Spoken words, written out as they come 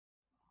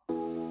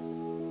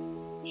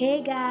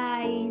Hey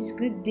guys,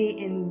 good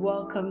day and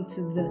welcome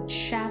to the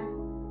chat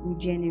with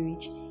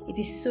Generate. It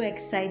is so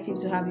exciting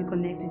to have you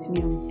connect with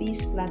me on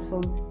this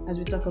platform as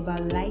we talk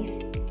about life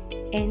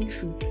and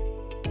truth.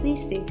 Please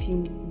stay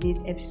tuned.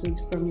 Today's episode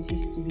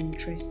promises to be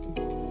interesting.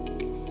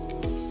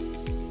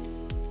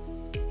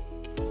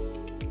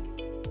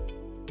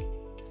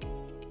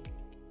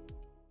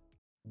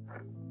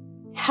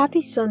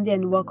 Happy Sunday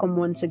and welcome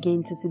once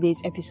again to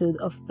today's episode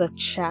of The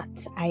Chat.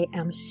 I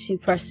am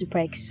super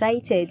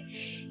excited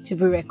to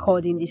be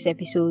recording this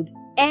episode,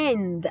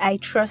 and I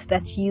trust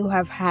that you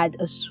have had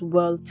a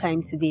swell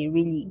time today,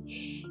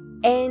 really.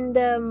 And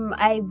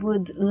I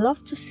would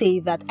love to say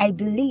that I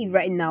believe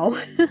right now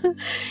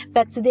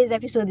that today's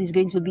episode is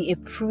going to be a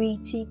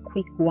pretty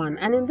quick one.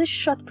 And in this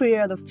short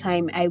period of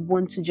time, I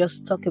want to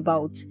just talk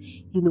about,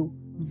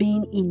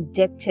 being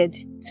indebted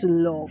to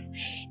love.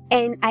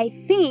 And I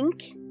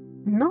think,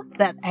 not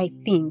that I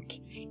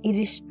think, it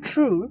is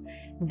true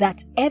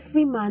that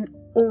every man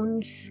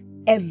owns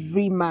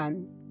every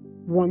man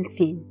one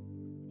thing,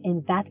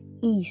 and that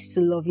is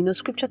to love.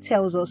 Scripture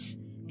tells us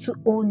to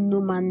owe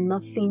no man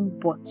nothing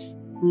but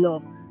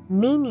love,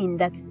 meaning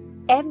that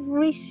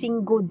every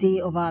single day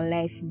of our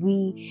life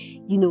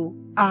we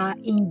are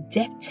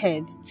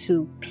indebted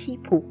to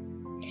people,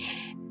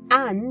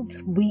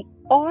 and we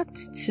ought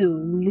to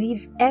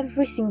live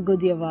every single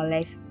day of our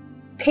life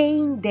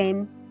paying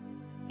them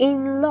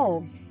in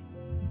love.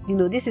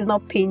 This is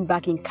not paying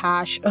back in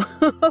cash.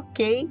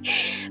 Okay,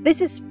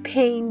 this is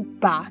paying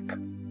back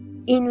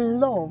in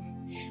love.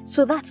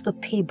 So that's the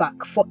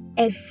payback for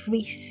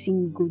every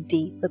single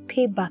day. The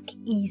payback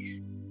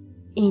is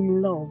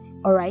in love.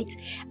 All right.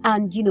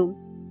 And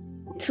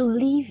to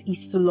live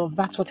is to love.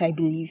 That's what I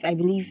believe. I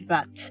believe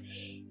that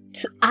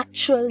to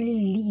actually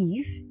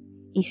live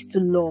is to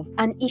love.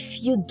 And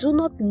if you do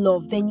not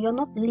love, then you're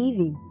not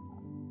living.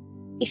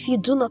 If you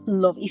do not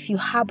love, if you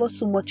harbor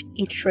so much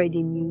hatred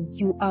in you,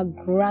 you are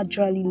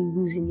gradually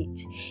losing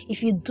it.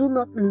 If you do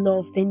not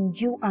love, then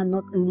you are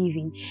not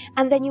living.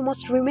 And then you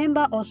must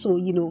remember also,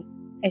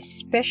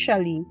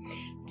 especially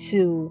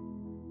to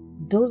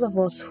those of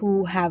us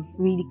who have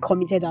really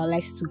committed our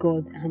lives to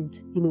God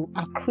and,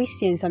 are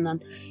Christians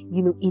and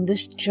in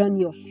this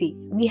journey of faith,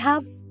 we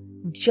have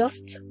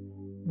just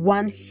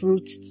one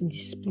fruit to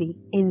display,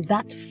 and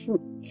that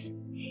fruit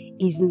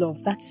is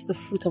love. That's the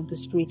fruit of the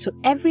Spirit. So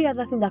every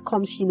other thing that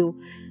comes,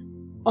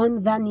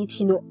 underneath,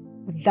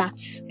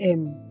 that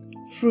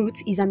fruit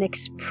is an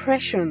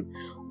expression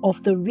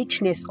of the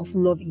richness of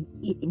love in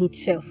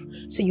itself.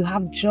 So you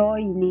have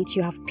joy in it,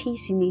 you have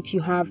peace in it, you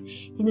have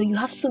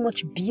so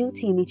much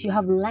beauty in it, you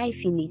have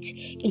life in it.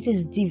 It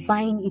is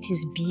divine, it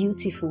is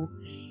beautiful.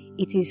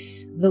 It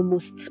is the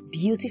most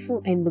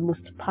beautiful and the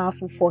most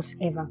powerful force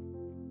ever.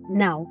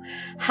 Now,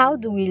 how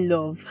do we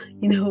love?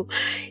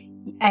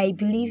 I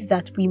believe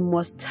that we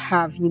must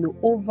have,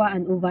 over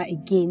and over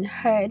again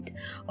heard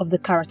of the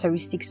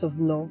characteristics of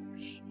love.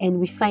 And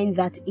we find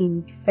that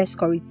in 1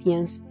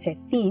 Corinthians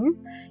 13,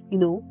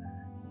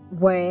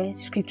 where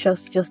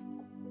scriptures just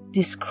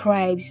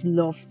describes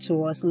love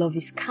to us. Love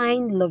is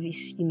kind, love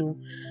is,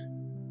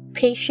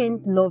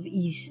 patient, love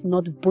is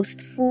not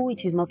boastful,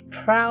 it is not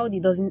proud,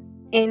 it doesn't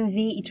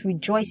envy, it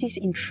rejoices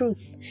in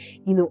truth,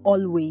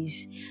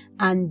 always.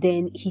 And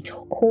then it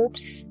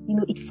hopes,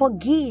 it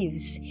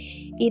forgives.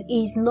 It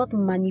is not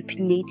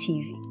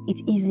manipulative.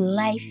 It is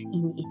life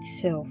in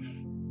itself.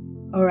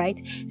 All right.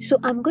 So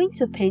I'm going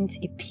to paint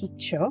a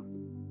picture,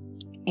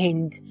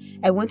 and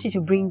I want you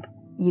to bring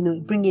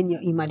in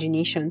your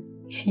imagination,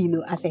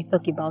 as I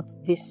talk about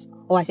this,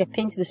 or as I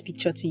paint this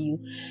picture to you.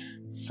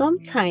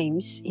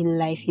 Sometimes in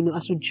life,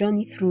 as we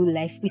journey through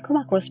life, we come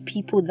across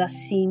people that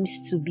seems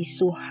to be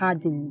so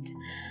hardened.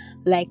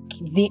 Like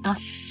they are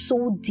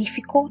so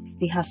difficult.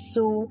 They are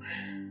so,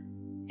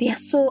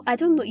 I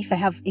don't know if I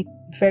have a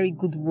very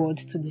good word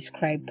to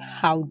describe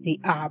how they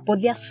are,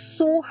 but they are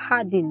so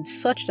hardened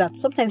such that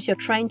sometimes you're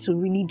trying to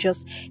really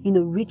just,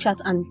 reach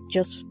out and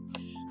just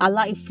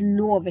allow a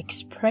flow of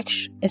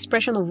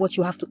expression of what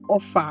you have to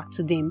offer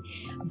to them.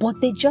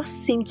 But they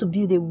just seem to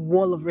build a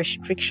wall of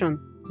restriction,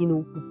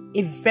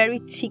 a very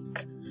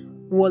thick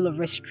wall of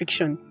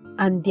restriction.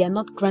 And they are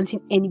not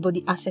granting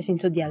anybody access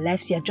into their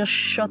lives. They are just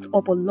shut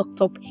up or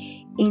locked up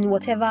in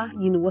whatever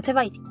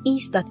it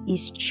is that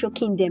is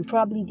choking them.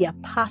 Probably their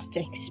past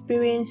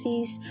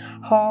experiences,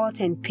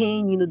 hurt and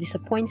pain,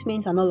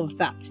 disappointment and all of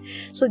that.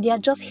 So they are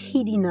just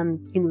hidden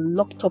and,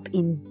 locked up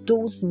in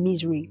those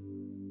misery.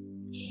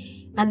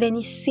 And then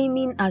it's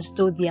seeming as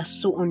though they are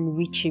so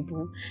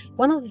unreachable.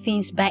 One of the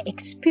things by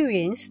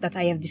experience that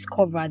I have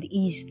discovered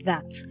is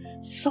that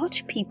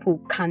such people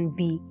can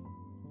be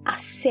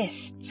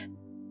assessed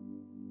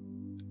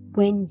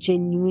when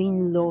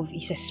genuine love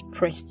is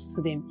expressed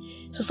to them.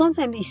 So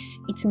sometimes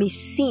it may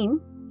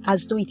seem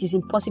as though it is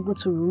impossible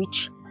to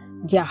reach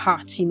their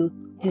heart, it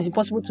is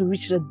impossible to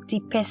reach the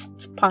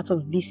deepest part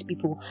of these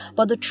people.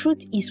 But the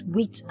truth is,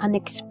 with an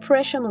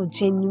expression of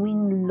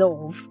genuine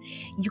love,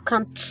 you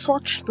can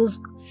touch those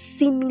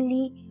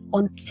seemingly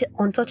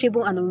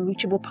untouchable and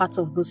unreachable parts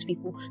of those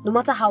people, no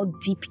matter how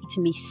deep it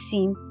may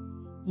seem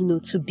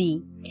to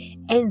be.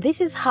 And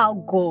this is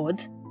how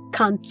God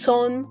can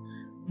turn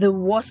the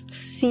worst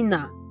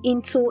sinner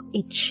into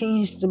a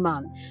changed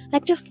man.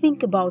 Like, just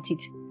think about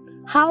it.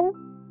 How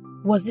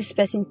was this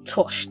person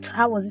touched?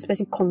 How was this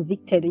person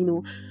convicted?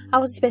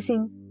 How was this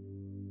person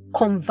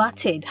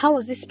converted? How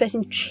was this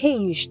person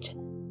changed?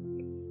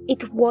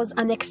 It was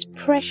an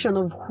expression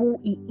of who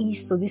he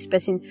is to this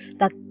person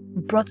that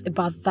brought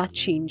about that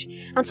change.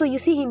 And so you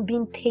see him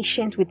being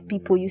patient with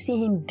people. You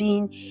see him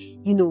being,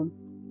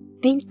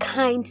 being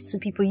kind to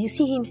people. You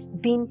see him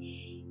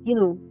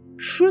being,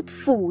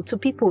 truthful to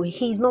people.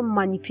 He's not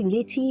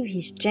manipulative.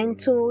 He's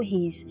gentle.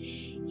 He's,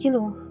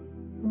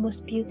 the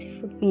most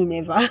beautiful thing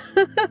ever.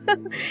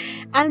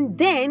 And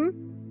then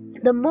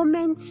the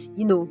moment,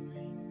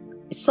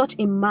 such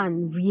a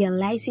man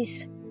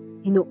realizes,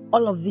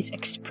 all of this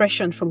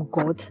expression from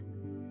God,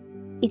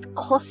 it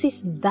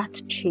causes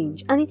that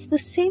change. And it's the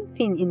same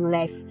thing in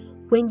life.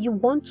 When you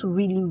want to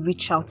really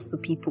reach out to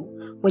people,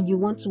 when you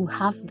want to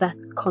have that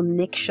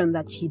connection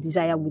that you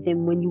desire with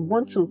them, when you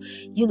want to,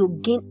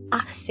 gain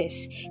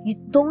access, you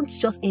don't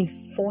just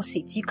enforce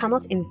it. You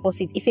cannot enforce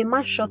it. If a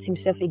man shuts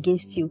himself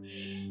against you,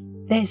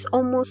 there's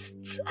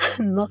almost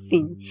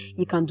nothing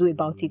you can do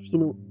about it.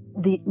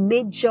 The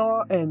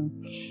major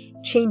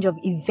change of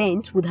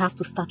event would have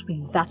to start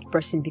with that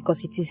person,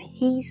 because it is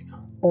his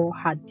or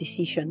her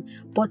decision.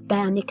 But by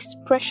an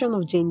expression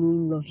of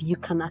genuine love, you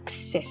can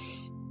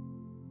access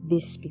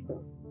these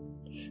people.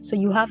 So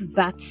you have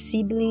that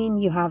sibling,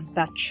 you have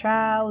that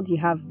child, you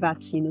have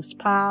that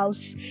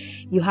spouse,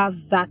 you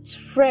have that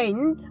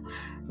friend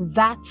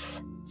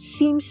that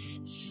seems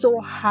so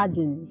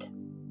hardened.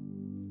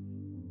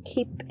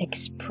 Keep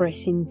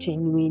expressing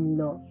genuine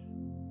love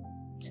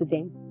to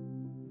them.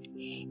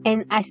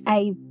 And as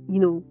I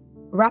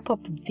wrap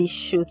up this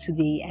show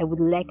today, I would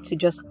like to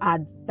just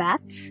add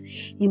that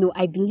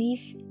I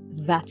believe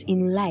that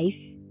in life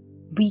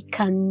we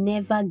can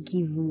never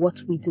give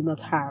what we do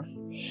not have.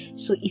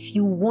 So if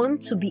you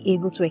want to be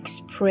able to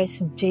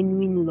express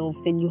genuine love,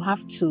 then you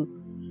have to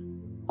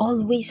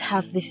always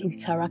have this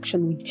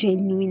interaction with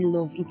genuine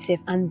love itself.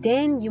 And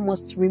then you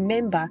must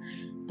remember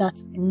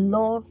that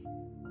love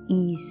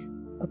is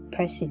a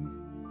person,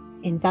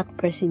 and that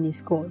person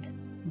is God.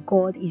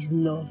 God is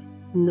love.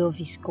 Love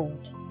is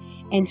God.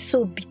 And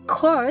so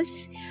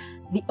because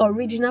the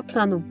original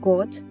plan of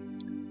God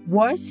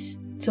was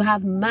to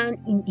have man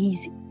in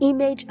his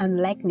image and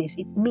likeness,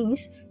 it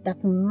means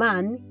that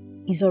man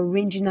is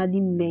originally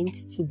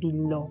meant to be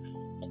loved.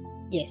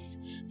 Yes.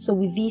 So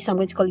with this, I'm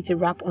going to call it a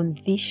wrap on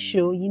this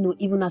show.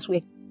 Even as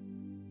we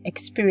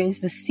experience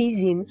the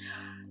season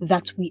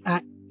that we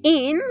are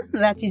in,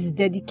 that is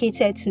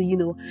dedicated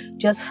to,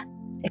 just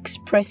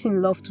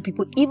expressing love to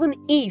people, even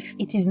if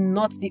it is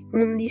not the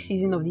only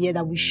season of the year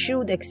that we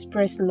should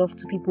express love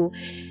to people.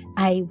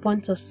 I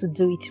want us to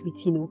do it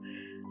with,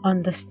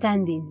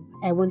 understanding.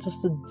 I want us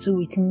to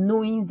do it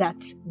knowing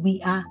that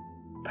we are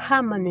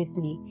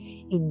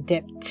permanently in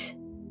debt.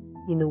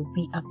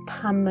 We are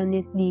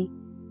permanently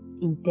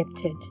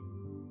indebted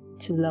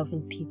to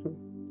loving people.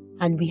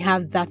 And we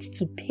have that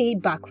to pay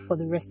back for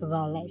the rest of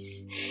our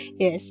lives.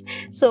 Yes.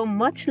 So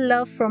much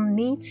love from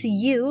me to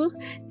you.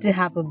 To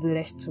have a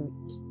blessed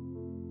week.